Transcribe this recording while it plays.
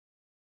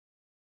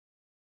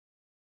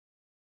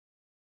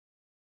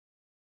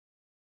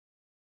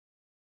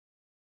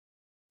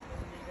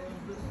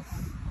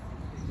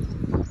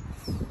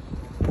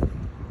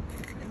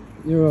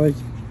You're right.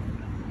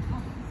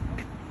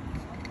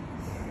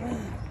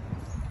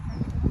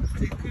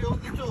 Can you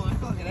open the door?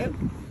 I've got it out.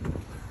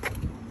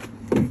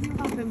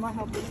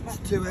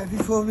 It's too heavy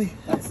for me.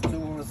 That's the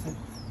door, I think.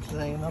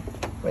 Playing up.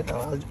 Wait,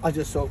 no, I'll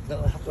just open it.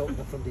 I'll have to open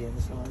it from the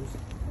inside.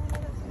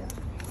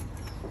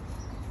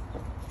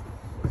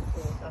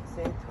 Oh, that's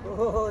it.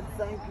 Oh,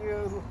 thank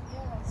you.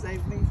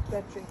 Save me,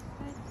 Betty.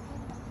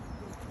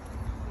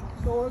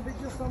 So I'll be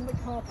just on the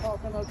car park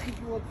and I'll pick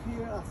you up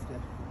here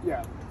after.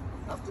 Yeah.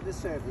 After the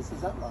service,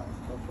 is that right?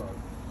 That's right.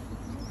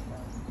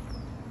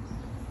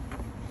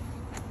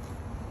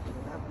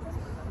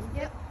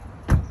 Yep.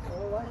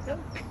 All right then.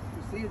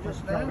 See you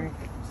just now.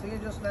 See you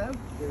just now.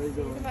 There you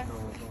go.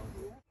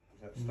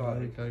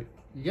 There you go.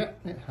 Yep,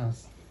 it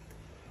has.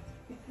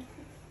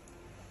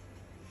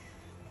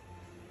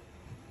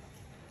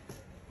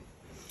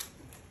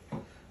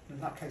 In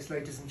that case,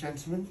 ladies and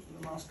gentlemen,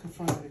 the mask can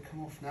finally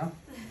come off now.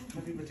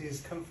 Everybody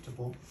is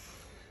comfortable.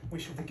 We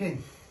shall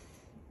begin.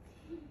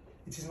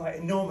 It is my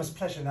enormous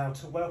pleasure now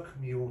to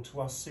welcome you all to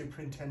our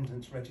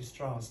Superintendent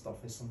Registrar's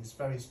office on this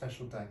very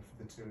special day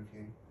for the two of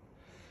you.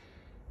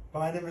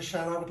 Brian and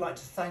Rochelle, I would like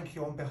to thank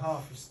you on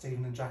behalf of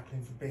Stephen and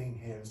Jacqueline for being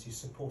here as you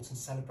support and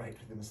celebrate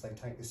with them as they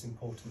take this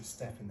important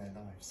step in their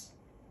lives.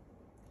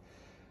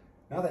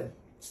 Now then,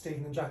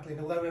 Stephen and Jacqueline,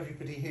 although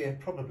everybody here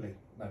probably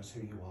knows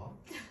who you are,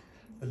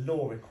 the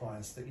law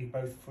requires that you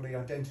both fully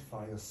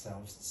identify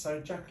yourselves. So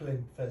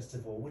Jacqueline, first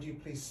of all, would you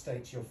please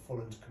state your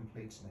full and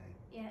complete name?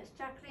 Yeah, it's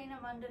Jacqueline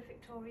Amanda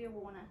Victoria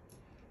Warner.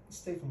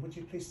 Stephen, would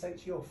you please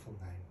state your full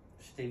name?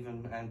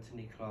 Stephen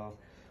Anthony Clark.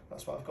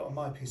 That's what I've got on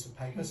my piece of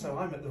paper, so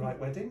I'm at the right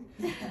wedding.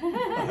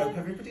 I hope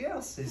everybody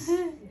else is.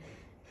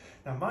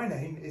 Now, my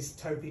name is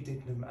Toby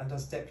Dignam, and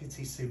as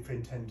Deputy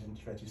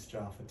Superintendent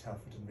Registrar for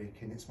Telford and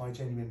Wrekin, it's my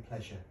genuine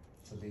pleasure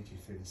to lead you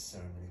through this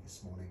ceremony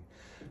this morning.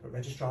 But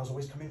registrars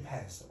always come in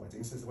pairs at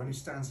weddings. There's the one who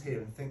stands here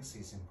and thinks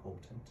he's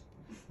important.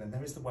 Then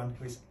there is the one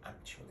who is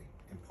actually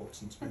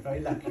important. We're very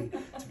lucky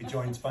to be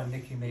joined by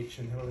Nikki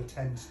Meacham, who will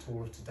attend to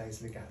all of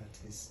today's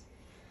legalities.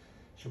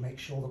 She'll make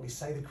sure that we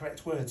say the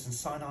correct words and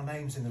sign our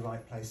names in the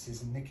right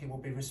places, and Nikki will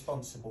be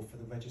responsible for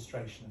the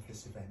registration of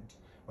this event,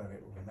 where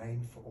it will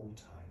remain for all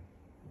time.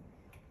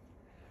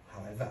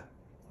 However,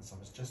 as I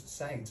was just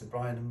saying to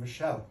Brian and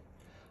Rochelle,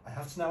 I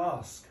have to now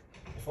ask,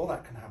 before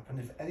that can happen,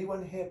 if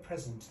anyone here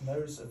present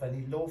knows of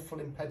any lawful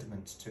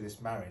impediment to this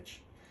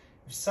marriage.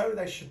 If so,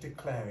 they should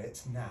declare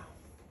it now.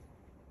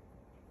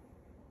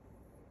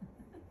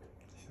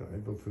 It's not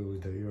April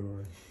Fool's Day, you're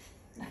alright.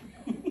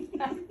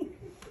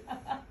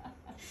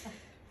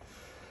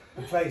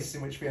 The place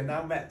in which we are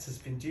now met has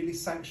been duly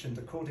sanctioned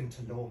according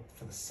to law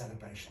for the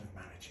celebration of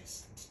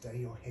marriages. And today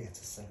you're here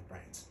to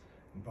celebrate,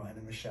 and Brian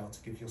and Rochelle to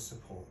give your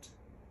support.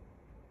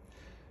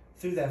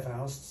 Through their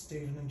vows,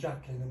 Stephen and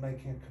Jacqueline are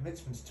making a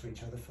commitment to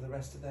each other for the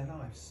rest of their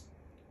lives.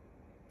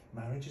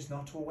 Marriage is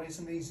not always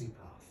an easy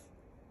path.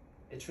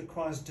 It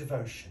requires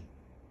devotion,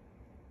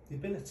 the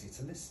ability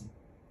to listen,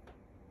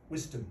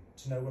 wisdom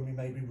to know when we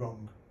may be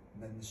wrong,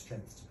 and then the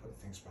strength to put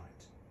things right.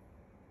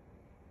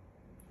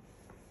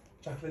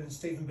 Jacqueline and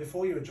Stephen,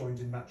 before you are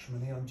joined in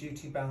matrimony, I'm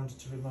duty bound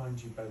to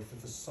remind you both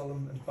of the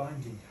solemn and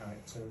binding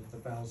character of the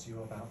vows you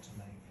are about to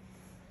make.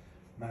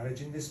 Marriage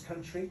in this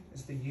country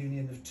is the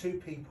union of two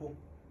people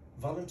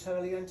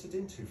voluntarily entered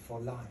into for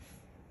life,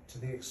 to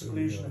the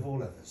exclusion of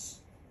all others.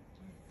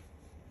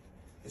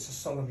 It's a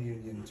solemn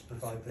union to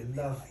provide the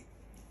love,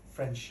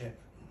 friendship,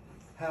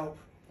 help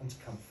and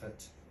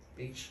comfort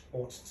each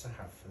ought to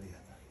have for the other.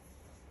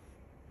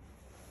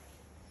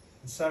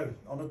 And so,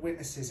 honoured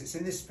witnesses, it's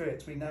in this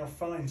spirit we now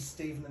find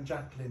Stephen and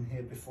Jacqueline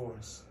here before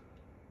us.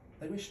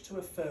 They wish to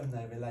affirm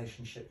their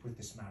relationship with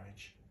this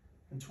marriage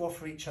and to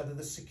offer each other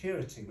the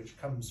security which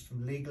comes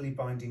from legally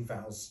binding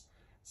vows,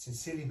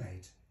 sincerely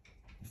made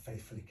and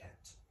faithfully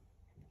kept.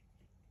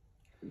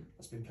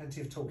 There's been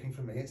plenty of talking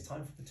from me. It's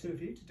time for the two of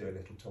you to do a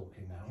little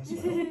talking now as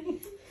well.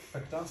 If I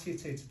could ask you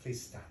two to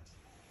please stand.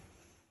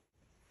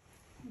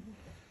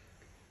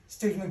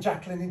 Stephen and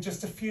Jacqueline, in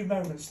just a few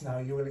moments now,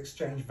 you will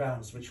exchange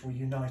vows which will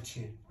unite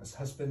you as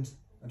husband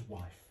and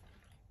wife.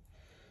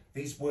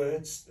 These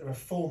words are a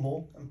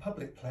formal and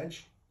public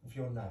pledge of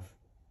your love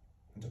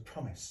and a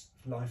promise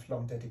of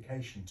lifelong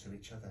dedication to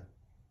each other.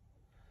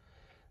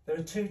 There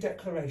are two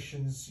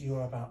declarations you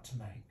are about to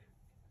make.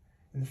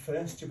 In the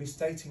first, you'll be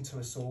stating to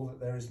us all that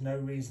there is no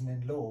reason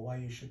in law why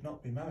you should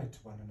not be married to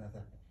one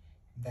another.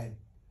 And then,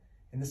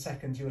 in the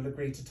second, you will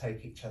agree to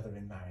take each other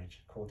in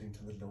marriage according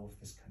to the law of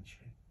this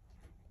country.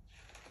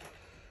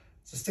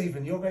 So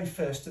Stephen, you're going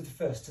first to the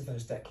first of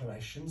those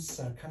declarations,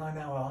 so can I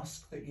now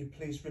ask that you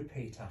please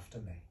repeat after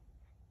me?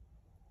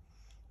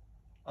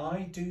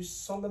 I do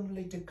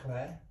solemnly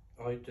declare.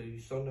 I do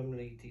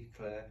solemnly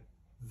declare.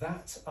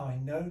 That I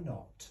know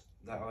not.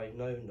 That I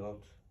know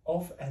not.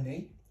 Of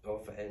any.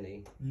 Of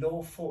any.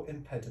 Lawful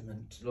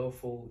impediment.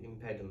 Lawful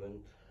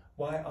impediment.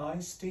 Why I,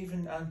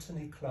 Stephen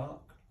Anthony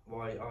Clark.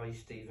 Why I,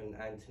 Stephen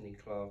Anthony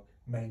Clark.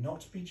 May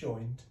not be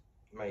joined.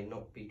 may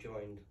not be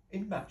joined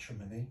in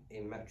matrimony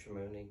in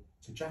matrimony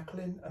to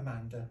Jacqueline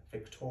Amanda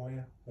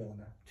Victoria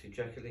Warner. to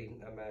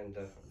Jacqueline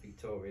Amanda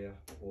Victoria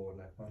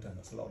Warner. Well done,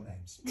 that's a lot of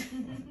names.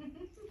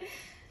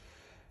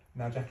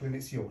 Now, Jacqueline,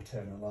 it's your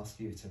turn. I'll ask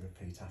you to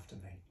repeat after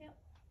me. Yep.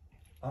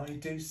 I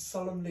do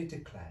solemnly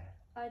declare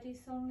I do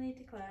solemnly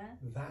declare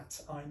that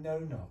I know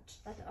not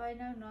that I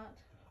know not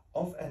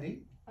of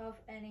any of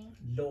any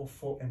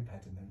lawful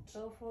impediment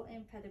lawful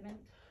impediment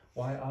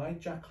why I,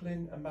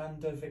 Jacqueline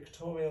Amanda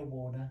Victoria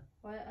Warner,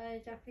 why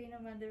I, Jacqueline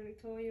Amanda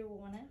Victoria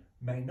Warner,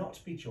 may not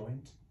be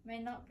joined may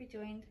not be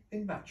joined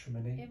in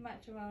matrimony in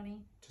matrimony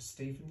to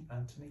Stephen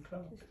Anthony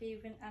Clark. to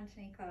Stephen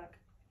Anthony Clark.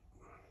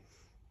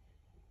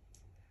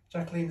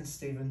 Jacqueline and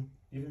Stephen,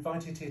 you've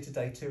invited here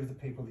today two of the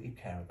people that you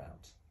care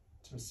about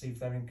to receive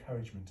their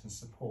encouragement and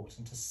support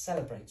and to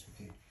celebrate with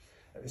you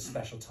at this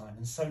special time.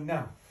 And so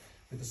now,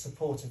 with the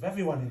support of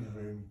everyone in the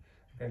room,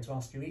 I'm going to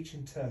ask you each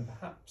in turn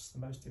perhaps the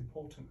most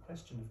important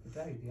question of the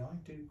day, the I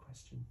do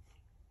question.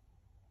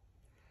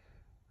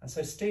 And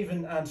so,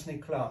 Stephen Anthony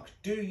Clark,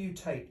 do you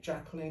take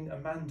Jacqueline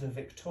Amanda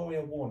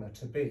Victoria Warner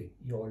to be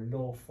your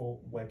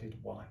lawful wedded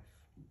wife?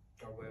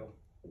 I will.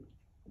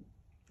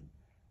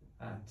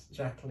 And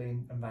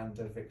Jacqueline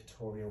Amanda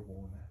Victoria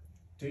Warner,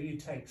 do you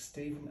take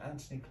Stephen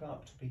Anthony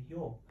Clark to be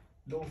your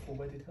lawful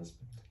wedded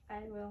husband?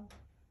 I will.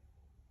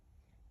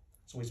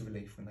 It's always a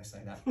relief when they say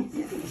that.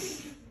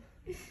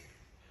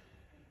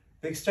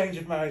 The exchange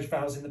of marriage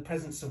vows in the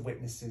presence of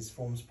witnesses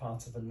forms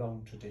part of a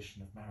long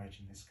tradition of marriage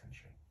in this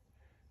country.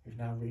 We've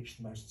now reached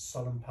the most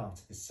solemn part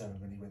of this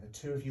ceremony where the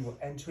two of you will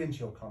enter into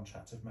your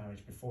contract of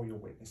marriage before your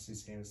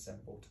witnesses here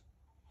assembled.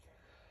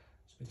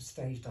 It's a bit of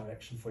stage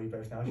direction for you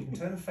both now. You can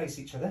turn and face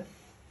each other.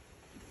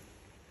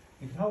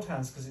 You can hold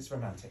hands because it's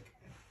romantic.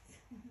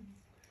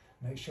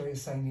 Make sure you're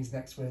saying these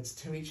next words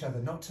to each other,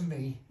 not to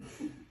me,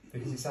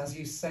 because it's as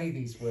you say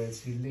these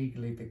words you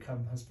legally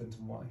become husband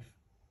and wife.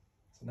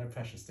 So no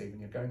pressure, Stephen,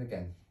 you're going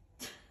again.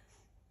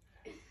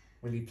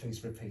 Will you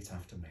please repeat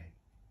after me?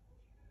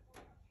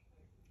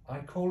 I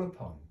call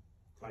upon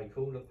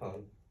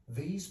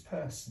these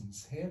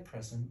persons here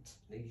present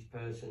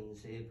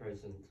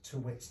to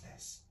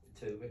witness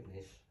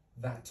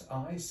that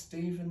I,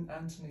 Stephen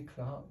Anthony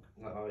Clark,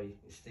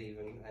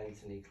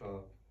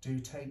 do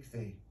take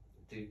thee,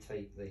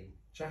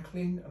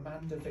 Jacqueline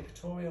Amanda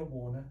Victoria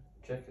Warner,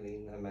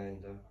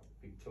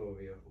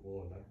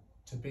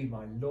 to be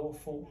my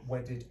lawful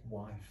wedded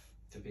wife.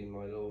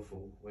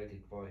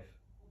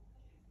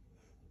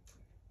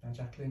 Now,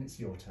 Jacqueline, it's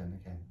your turn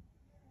again.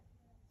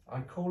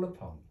 I call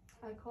upon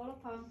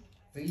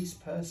these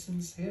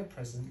persons here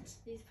present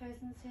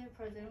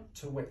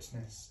to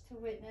witness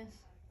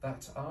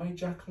that I,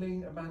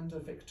 Jacqueline Amanda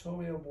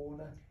Victoria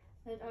Warner,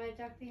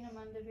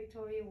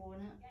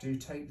 do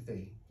take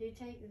thee,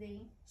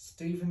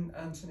 Stephen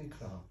Anthony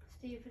Clark,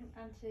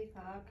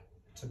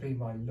 to be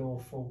my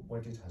lawful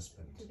wedded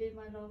husband.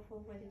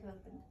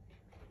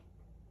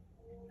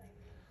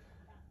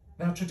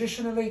 Now,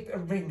 traditionally, a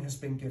ring has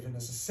been given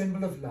as a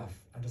symbol of love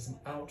and as an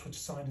outward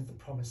sign of the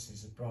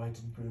promises a bride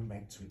and groom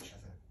make to each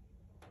other.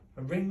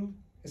 A ring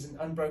is an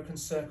unbroken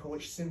circle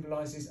which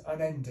symbolises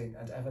unending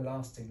and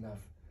everlasting love.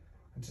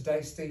 And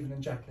today, Stephen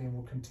and Jacqueline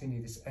will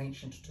continue this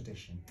ancient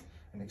tradition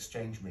and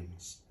exchange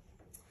rings.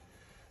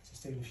 So,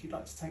 Stephen, if you'd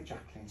like to take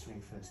Jacqueline's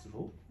ring first of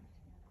all.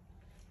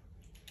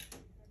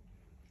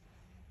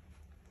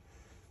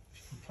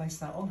 If you can place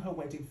that on her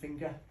wedding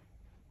finger.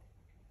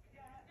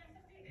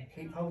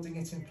 Keep holding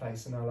it in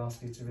place and I'll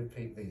ask you to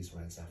repeat these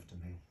words after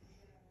me.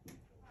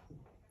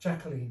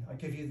 Jacqueline, I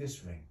give you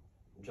this ring.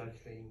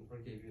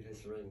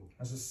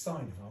 As a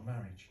sign of our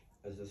marriage.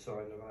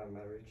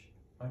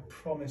 I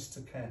promise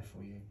to care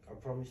for you.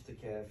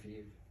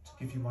 To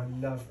give you my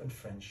love and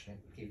friendship.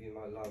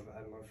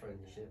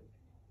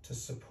 To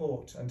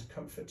support and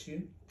comfort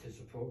you.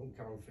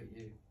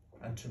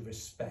 And to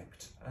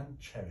respect and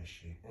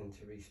cherish you.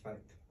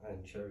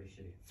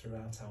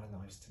 Throughout our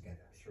lives together.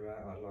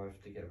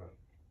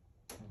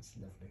 That's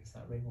lovely. Is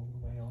that ring all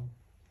the way on?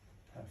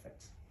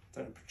 Perfect.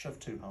 Don't shove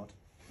too hard.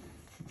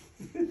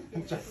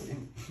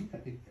 Jacqueline.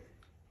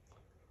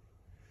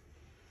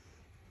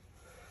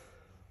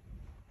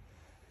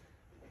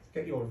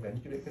 Get your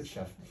revenge, give it a good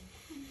shove.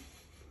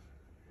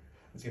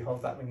 As you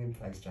hold that ring in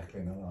place,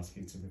 Jacqueline, I'll ask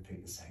you to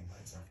repeat the same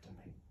words after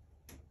me.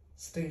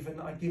 Stephen,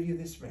 I give you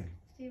this ring.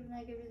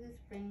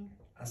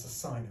 As a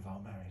sign of our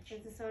marriage.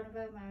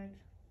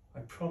 I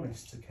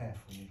promise to care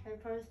for you.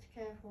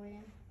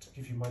 To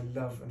give you my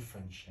love and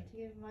friendship.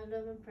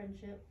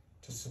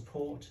 To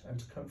support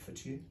and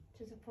comfort you.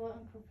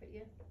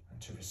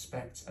 And to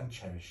respect and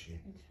cherish you.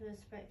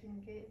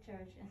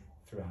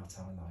 Throughout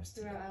our lives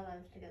together.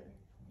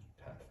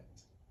 Perfect.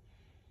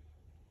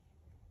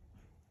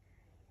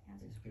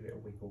 Just give it a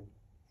wiggle.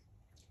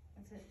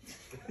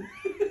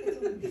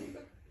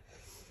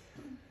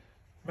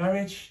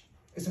 Marriage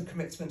is a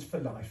commitment for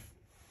life,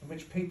 in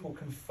which people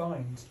can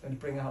find and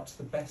bring out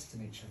the best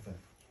in each other.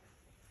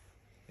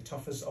 It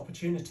offers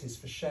opportunities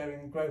for sharing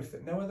and growth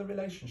that no other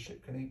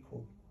relationship can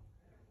equal.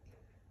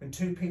 When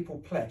two people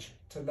pledge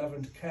to love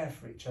and care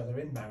for each other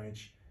in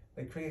marriage,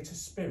 They create a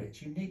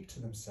spirit unique to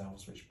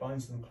themselves which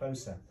binds them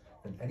closer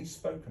than any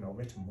spoken or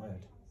written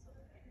word.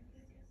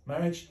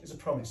 Marriage is a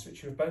promise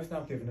which you have both now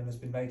given and has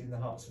been made in the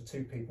hearts of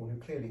two people who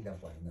clearly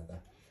love one another.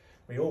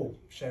 We all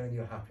share in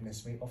your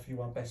happiness. We offer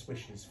you our best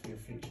wishes for your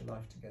future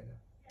life together.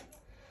 So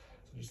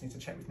I just need to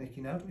check with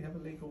Nikki now. Do we have a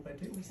legal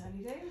ready? We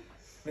certainly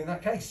do. In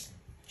that case,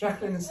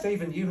 Jacqueline and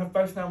Stephen, you have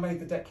both now made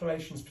the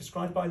declarations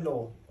prescribed by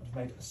law and have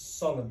made a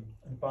solemn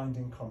and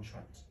binding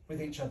contract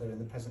with each other in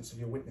the presence of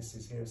your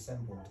witnesses here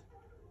assembled.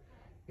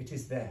 It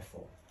is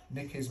therefore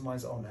Nikki's my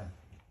honour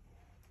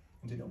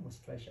and enormous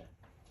pleasure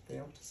to be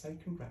able to say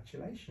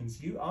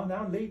congratulations. You are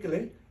now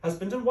legally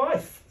husband and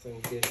wife.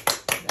 Thank you.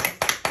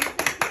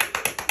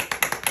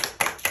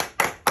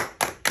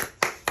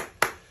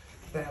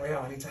 There we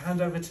are. I need to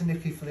hand over to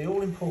Nikki for the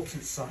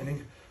all-important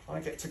signing. I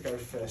get to go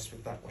first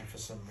with that one for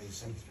some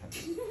reason.